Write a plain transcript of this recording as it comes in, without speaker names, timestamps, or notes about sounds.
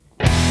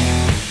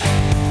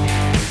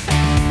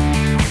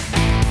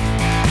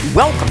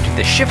Welcome to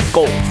the Shift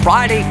Gold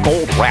Friday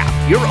Gold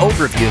Wrap, your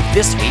overview of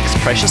this week's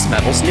precious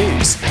metals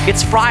news.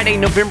 It's Friday,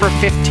 November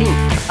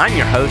 15th. I'm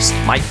your host,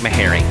 Mike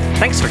Maharrey.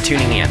 Thanks for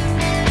tuning in.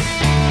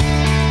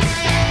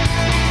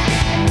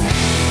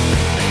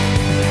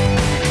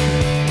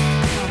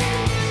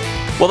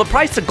 Well, the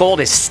price of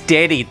gold is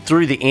steadied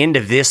through the end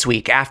of this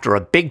week after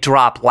a big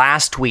drop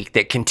last week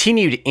that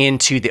continued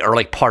into the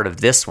early part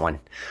of this one.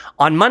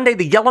 On Monday,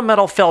 the yellow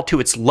metal fell to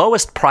its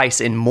lowest price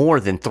in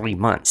more than 3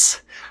 months.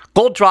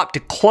 Gold dropped to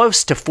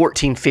close to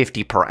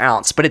 $14.50 per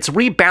ounce, but it's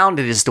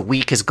rebounded as the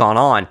week has gone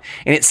on,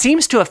 and it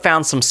seems to have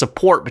found some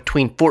support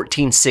between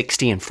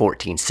 $14.60 and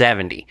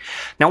 $14.70.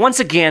 Now, once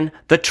again,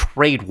 the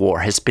trade war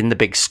has been the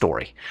big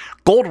story.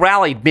 Gold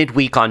rallied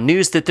midweek on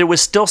news that there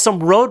was still some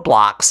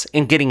roadblocks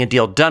in getting a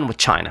deal done with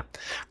China.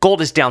 Gold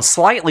is down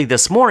slightly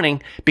this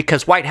morning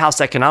because White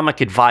House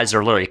Economic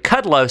Advisor Larry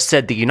Kudlow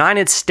said the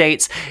United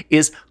States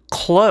is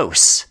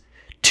close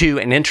to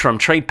an interim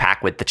trade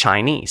pact with the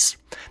Chinese.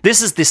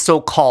 This is the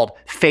so-called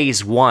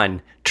Phase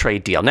 1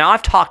 trade deal. Now,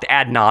 I've talked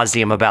ad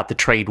nauseum about the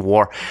trade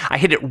war. I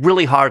hit it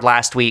really hard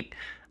last week.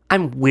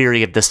 I'm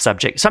weary of this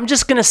subject. So I'm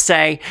just going to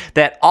say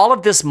that all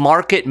of this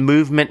market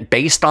movement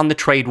based on the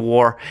trade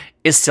war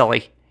is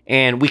silly,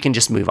 and we can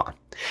just move on.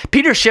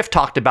 Peter Schiff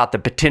talked about the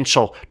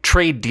potential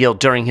trade deal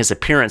during his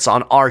appearance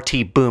on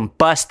RT Boom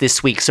Bust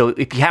this week. So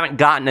if you haven't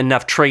gotten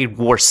enough trade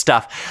war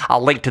stuff,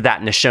 I'll link to that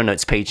in the show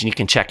notes page, and you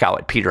can check out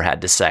what Peter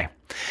had to say.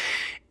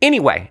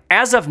 Anyway,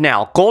 as of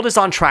now, gold is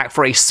on track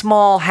for a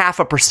small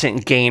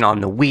 0.5% gain on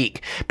the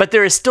week, but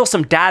there is still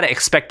some data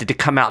expected to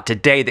come out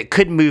today that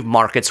could move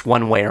markets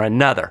one way or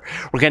another.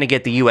 We're going to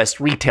get the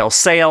U.S. retail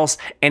sales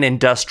and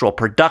industrial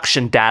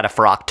production data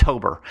for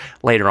October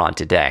later on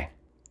today.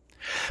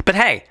 But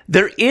hey,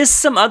 there is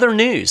some other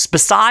news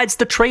besides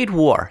the trade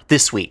war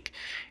this week,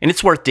 and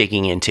it's worth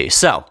digging into.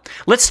 So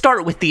let's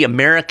start with the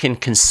American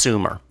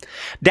consumer.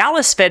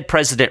 Dallas Fed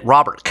President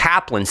Robert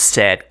Kaplan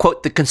said,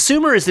 quote, "The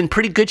consumer is in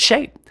pretty good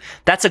shape.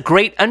 That's a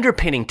great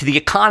underpinning to the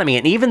economy,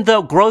 and even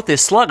though growth is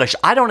sluggish,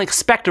 I don't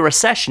expect a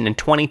recession in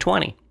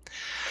 2020.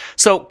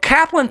 So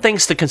Kaplan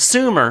thinks the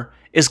consumer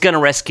is going to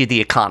rescue the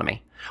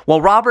economy.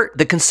 Well, Robert,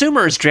 the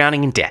consumer is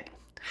drowning in debt.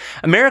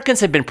 Americans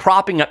have been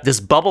propping up this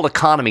bubble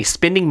economy,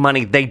 spending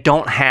money they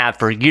don't have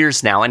for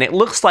years now, and it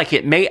looks like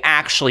it may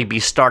actually be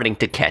starting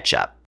to catch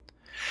up.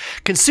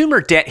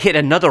 Consumer debt hit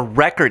another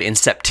record in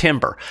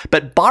September,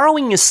 but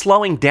borrowing is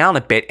slowing down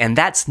a bit, and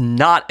that's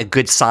not a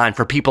good sign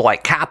for people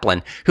like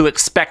Kaplan, who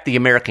expect the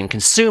American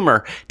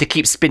consumer to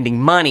keep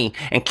spending money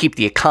and keep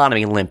the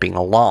economy limping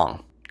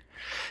along.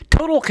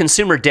 Total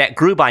consumer debt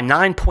grew by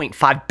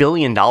 $9.5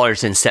 billion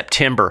in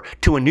September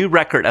to a new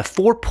record of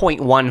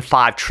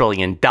 $4.15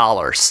 trillion.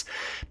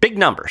 Big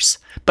numbers,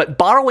 but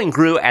borrowing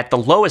grew at the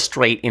lowest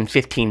rate in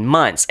 15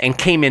 months and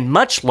came in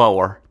much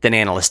lower than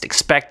analysts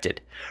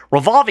expected.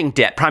 Revolving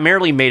debt,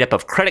 primarily made up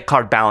of credit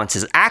card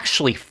balances,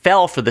 actually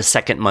fell for the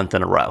second month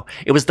in a row.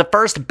 It was the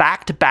first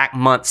back-to-back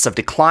months of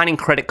declining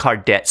credit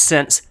card debt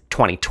since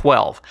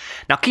 2012.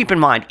 Now keep in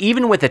mind,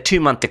 even with a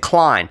 2-month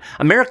decline,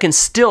 Americans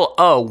still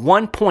owe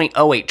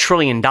 $1.08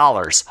 trillion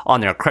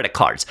on their credit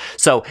cards.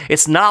 So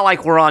it's not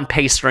like we're on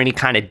pace for any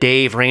kind of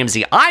Dave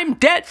Ramsey, I'm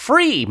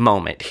debt-free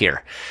moment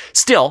here.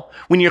 Still,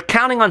 when you're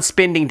counting on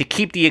spending to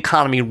keep the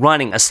economy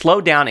running, a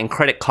slowdown in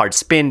credit card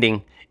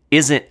spending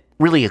isn't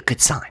really a good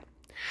sign.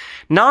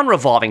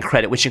 Non-revolving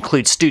credit, which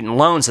includes student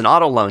loans and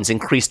auto loans,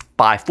 increased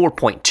by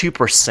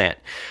 4.2%.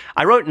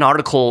 I wrote an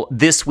article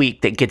this week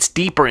that gets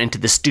deeper into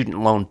the student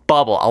loan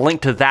bubble. I'll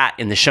link to that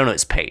in the show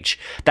notes page.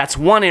 That's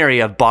one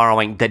area of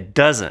borrowing that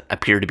doesn't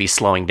appear to be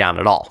slowing down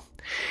at all.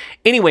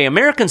 Anyway,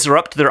 Americans are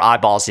up to their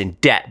eyeballs in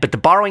debt, but the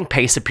borrowing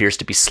pace appears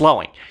to be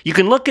slowing. You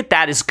can look at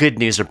that as good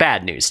news or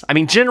bad news. I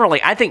mean, generally,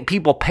 I think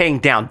people paying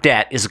down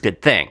debt is a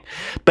good thing.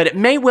 But it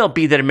may well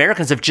be that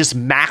Americans have just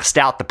maxed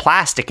out the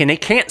plastic and they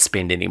can't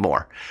spend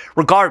anymore.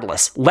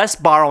 Regardless, less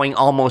borrowing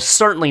almost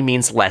certainly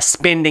means less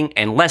spending,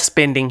 and less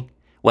spending,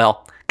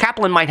 well,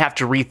 Kaplan might have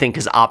to rethink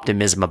his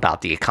optimism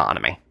about the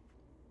economy.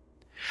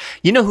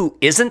 You know who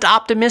isn't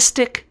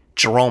optimistic?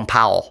 Jerome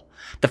Powell.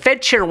 The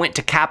Fed chair went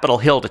to Capitol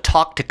Hill to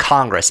talk to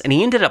Congress, and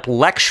he ended up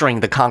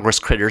lecturing the Congress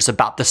critters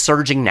about the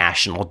surging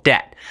national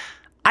debt.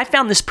 I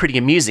found this pretty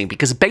amusing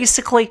because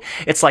basically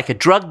it's like a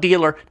drug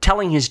dealer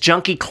telling his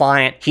junkie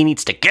client he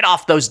needs to get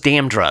off those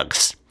damn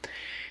drugs.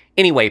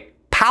 Anyway,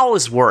 Powell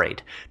is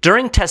worried.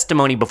 During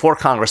testimony before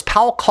Congress,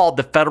 Powell called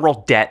the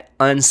federal debt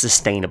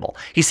unsustainable.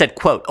 He said,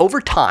 quote, "Over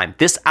time,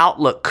 this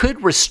outlook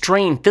could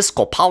restrain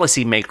fiscal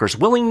policymakers'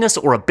 willingness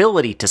or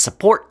ability to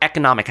support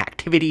economic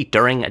activity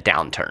during a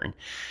downturn."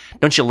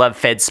 Don't you love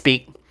Fed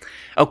speak?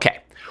 Okay,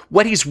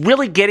 what he's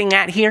really getting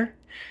at here?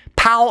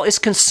 Powell is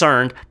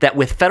concerned that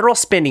with federal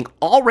spending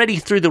already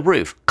through the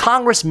roof,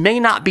 Congress may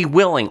not be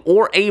willing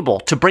or able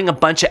to bring a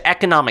bunch of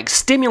economic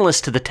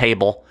stimulus to the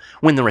table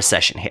when the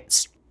recession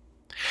hits.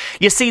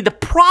 You see, the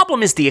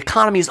problem is the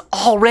economy is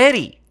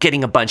already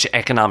getting a bunch of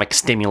economic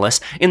stimulus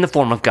in the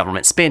form of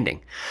government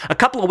spending. A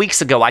couple of weeks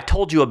ago, I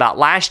told you about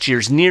last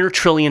year's near $1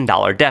 trillion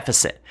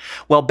deficit.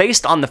 Well,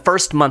 based on the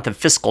first month of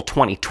fiscal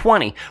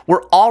 2020,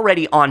 we're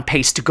already on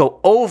pace to go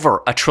over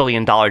 $1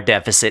 trillion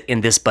deficit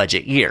in this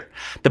budget year.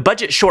 The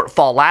budget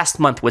shortfall last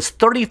month was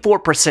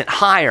 34%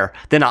 higher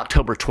than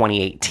October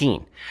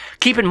 2018.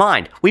 Keep in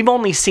mind, we've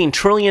only seen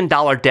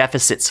trillion-dollar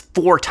deficits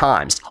 4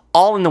 times,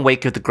 all in the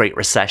wake of the Great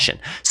Recession.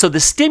 So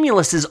the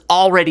stimulus is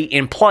already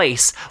in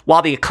place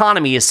while the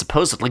economy is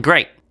supposedly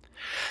great.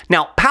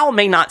 Now, Powell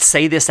may not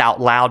say this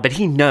out loud, but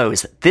he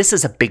knows this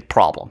is a big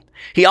problem.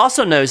 He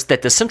also knows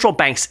that the central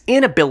bank's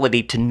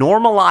inability to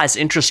normalize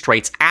interest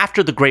rates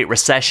after the Great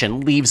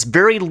Recession leaves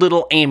very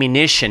little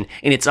ammunition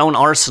in its own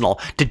arsenal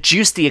to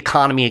juice the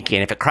economy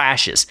again if it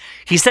crashes.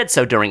 He said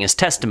so during his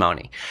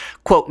testimony.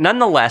 Quote,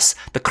 nonetheless,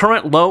 the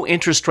current low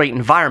interest rate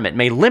environment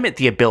may limit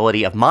the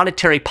ability of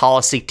monetary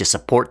policy to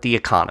support the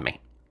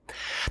economy.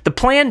 The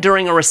plan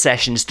during a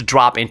recession is to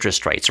drop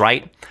interest rates,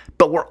 right?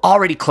 But we're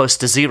already close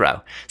to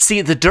zero.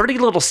 See, the dirty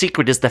little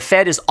secret is the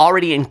Fed is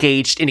already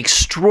engaged in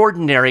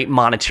extraordinary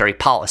monetary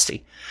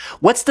policy.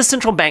 What's the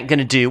central bank going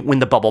to do when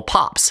the bubble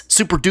pops?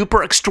 Super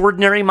duper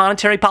extraordinary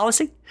monetary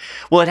policy?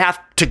 Will it have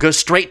to go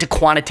straight to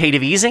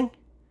quantitative easing?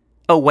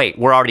 Oh wait,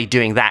 we're already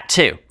doing that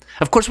too.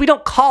 Of course, we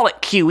don't call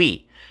it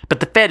QE,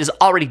 but the Fed is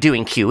already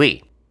doing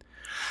QE.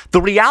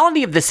 The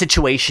reality of the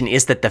situation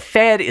is that the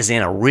Fed is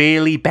in a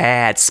really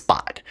bad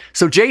spot.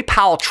 So Jay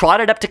Powell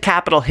trotted up to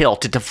Capitol Hill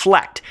to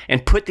deflect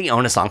and put the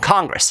onus on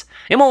Congress.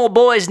 Them old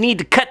boys need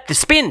to cut the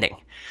spending.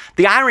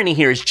 The irony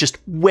here is just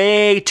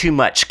way too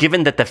much,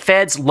 given that the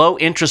Fed's low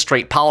interest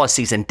rate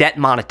policies and debt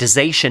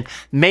monetization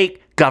make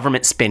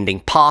government spending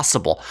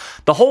possible.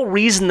 The whole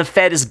reason the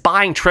Fed is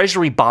buying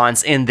treasury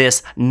bonds in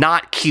this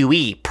not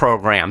QE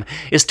program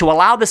is to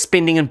allow the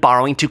spending and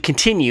borrowing to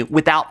continue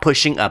without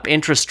pushing up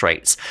interest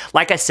rates.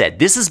 Like I said,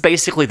 this is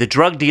basically the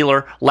drug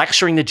dealer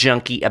lecturing the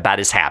junkie about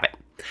his habit.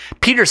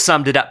 Peter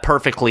summed it up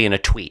perfectly in a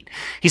tweet.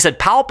 He said,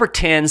 Powell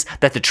pretends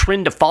that the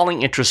trend of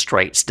falling interest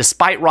rates,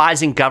 despite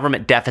rising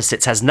government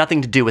deficits, has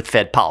nothing to do with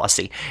Fed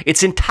policy.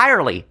 It's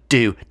entirely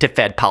due to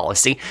Fed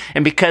policy.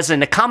 And because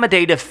an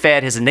accommodative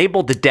Fed has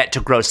enabled the debt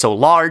to grow so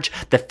large,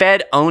 the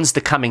Fed owns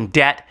the coming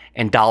debt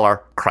and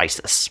dollar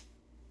crisis.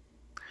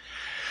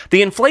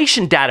 The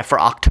inflation data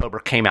for October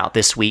came out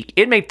this week.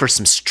 It made for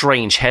some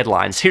strange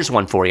headlines. Here's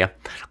one for you.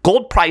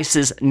 Gold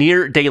prices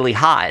near daily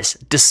highs,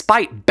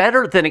 despite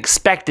better than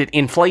expected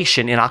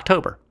inflation in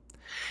October.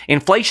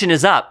 Inflation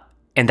is up,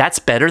 and that's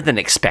better than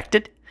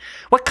expected?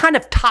 What kind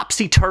of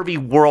topsy-turvy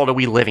world are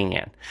we living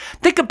in?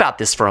 Think about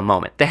this for a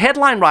moment. The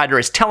headline writer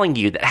is telling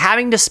you that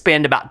having to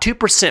spend about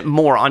 2%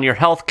 more on your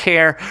health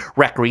care,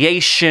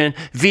 recreation,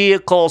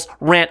 vehicles,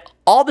 rent,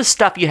 all the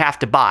stuff you have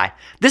to buy,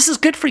 this is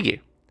good for you.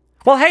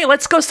 Well, hey,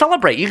 let's go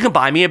celebrate. You can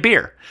buy me a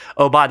beer.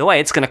 Oh, by the way,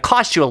 it's going to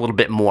cost you a little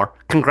bit more.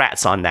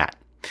 Congrats on that.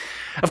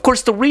 Of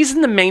course, the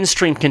reason the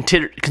mainstream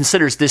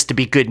considers this to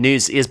be good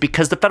news is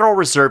because the Federal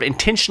Reserve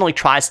intentionally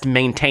tries to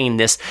maintain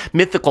this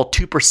mythical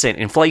 2%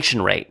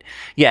 inflation rate.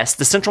 Yes,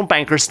 the central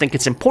bankers think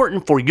it's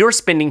important for your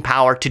spending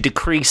power to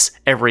decrease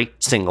every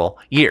single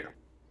year.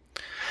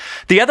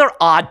 The other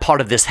odd part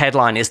of this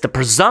headline is the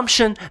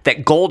presumption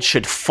that gold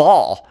should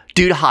fall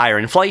due to higher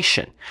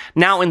inflation.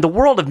 Now, in the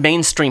world of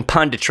mainstream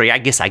punditry, I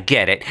guess I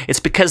get it. It's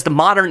because the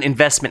modern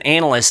investment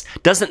analyst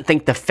doesn't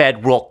think the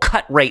Fed will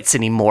cut rates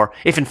anymore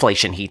if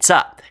inflation heats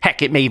up.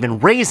 Heck, it may even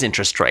raise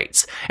interest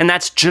rates, and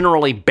that's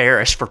generally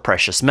bearish for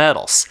precious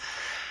metals.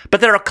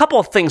 But there are a couple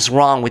of things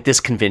wrong with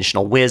this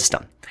conventional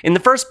wisdom. In the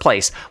first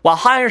place, while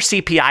higher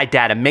CPI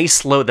data may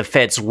slow the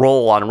Fed's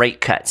roll on rate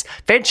cuts,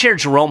 Fed Chair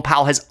Jerome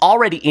Powell has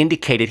already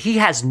indicated he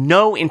has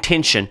no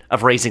intention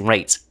of raising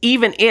rates,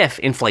 even if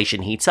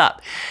inflation heats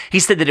up. He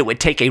said that it would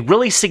take a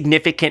really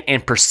significant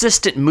and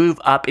persistent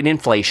move up in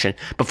inflation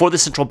before the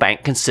central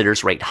bank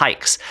considers rate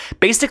hikes.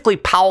 Basically,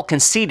 Powell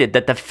conceded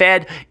that the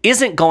Fed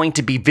isn't going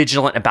to be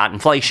vigilant about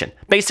inflation.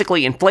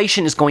 Basically,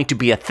 inflation is going to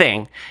be a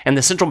thing, and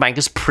the central bank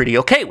is pretty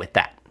okay with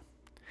that.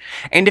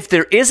 And if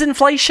there is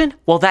inflation,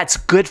 well, that's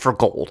good for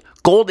gold.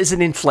 Gold is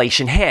an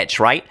inflation hedge,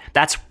 right?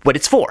 That's what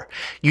it's for.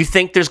 You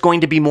think there's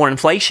going to be more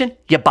inflation?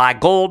 You buy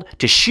gold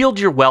to shield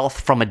your wealth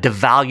from a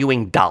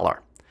devaluing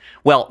dollar.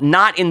 Well,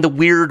 not in the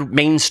weird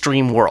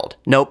mainstream world.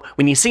 Nope.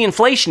 When you see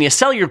inflation, you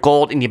sell your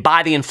gold and you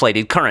buy the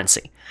inflated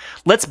currency.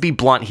 Let's be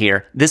blunt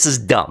here. This is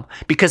dumb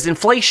because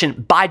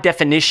inflation, by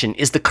definition,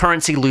 is the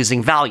currency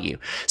losing value.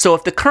 So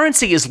if the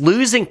currency is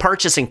losing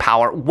purchasing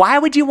power, why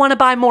would you want to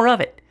buy more of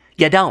it?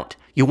 You don't.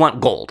 You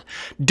want gold.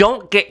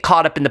 Don't get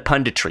caught up in the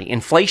punditry.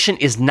 Inflation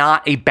is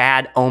not a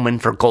bad omen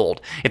for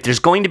gold. If there's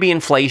going to be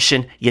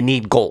inflation, you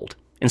need gold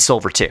and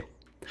silver too.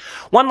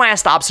 One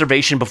last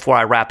observation before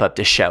I wrap up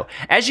this show.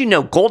 As you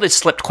know, gold has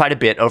slipped quite a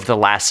bit over the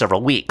last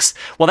several weeks.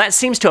 Well, that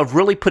seems to have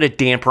really put a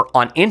damper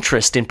on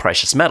interest in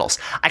precious metals.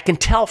 I can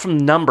tell from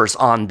the numbers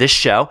on this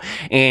show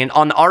and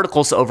on the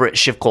articles over at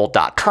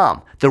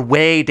SchiffGold.com. They're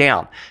way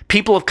down.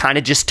 People have kind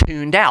of just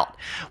tuned out.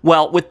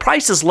 Well, with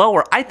prices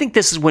lower, I think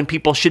this is when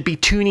people should be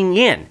tuning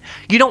in.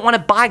 You don't want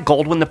to buy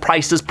gold when the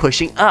price is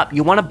pushing up.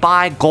 You want to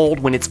buy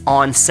gold when it's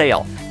on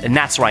sale, and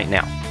that's right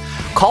now.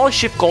 Call a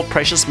SchiffGold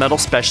Precious Metal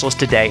Specialist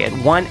today at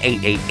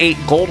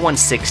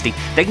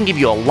 1-888-GOLD-160. They can give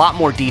you a lot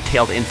more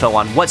detailed info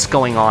on what's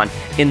going on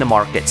in the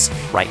markets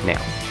right now.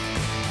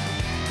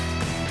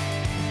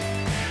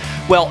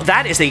 Well,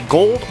 that is a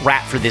gold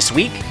wrap for this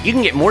week. You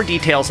can get more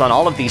details on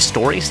all of these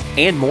stories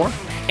and more,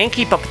 and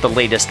keep up with the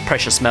latest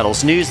precious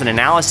metals news and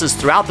analysis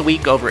throughout the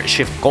week over at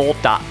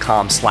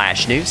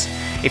SchiffGold.com/news.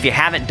 If you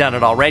haven't done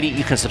it already,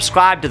 you can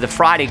subscribe to the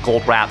Friday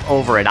Gold Wrap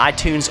over at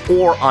iTunes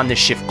or on the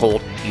SchiffGold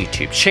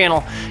YouTube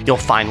channel. You'll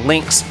find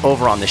links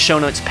over on the show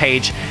notes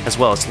page, as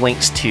well as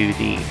links to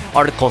the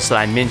articles that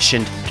I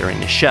mentioned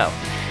during the show.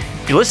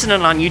 If you're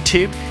listening on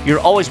YouTube, you're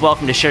always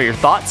welcome to share your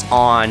thoughts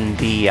on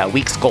the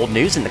week's gold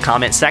news in the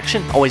comment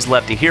section. Always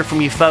love to hear from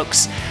you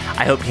folks.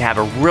 I hope you have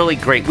a really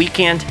great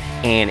weekend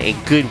and a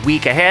good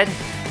week ahead.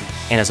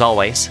 And as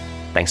always,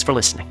 thanks for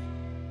listening.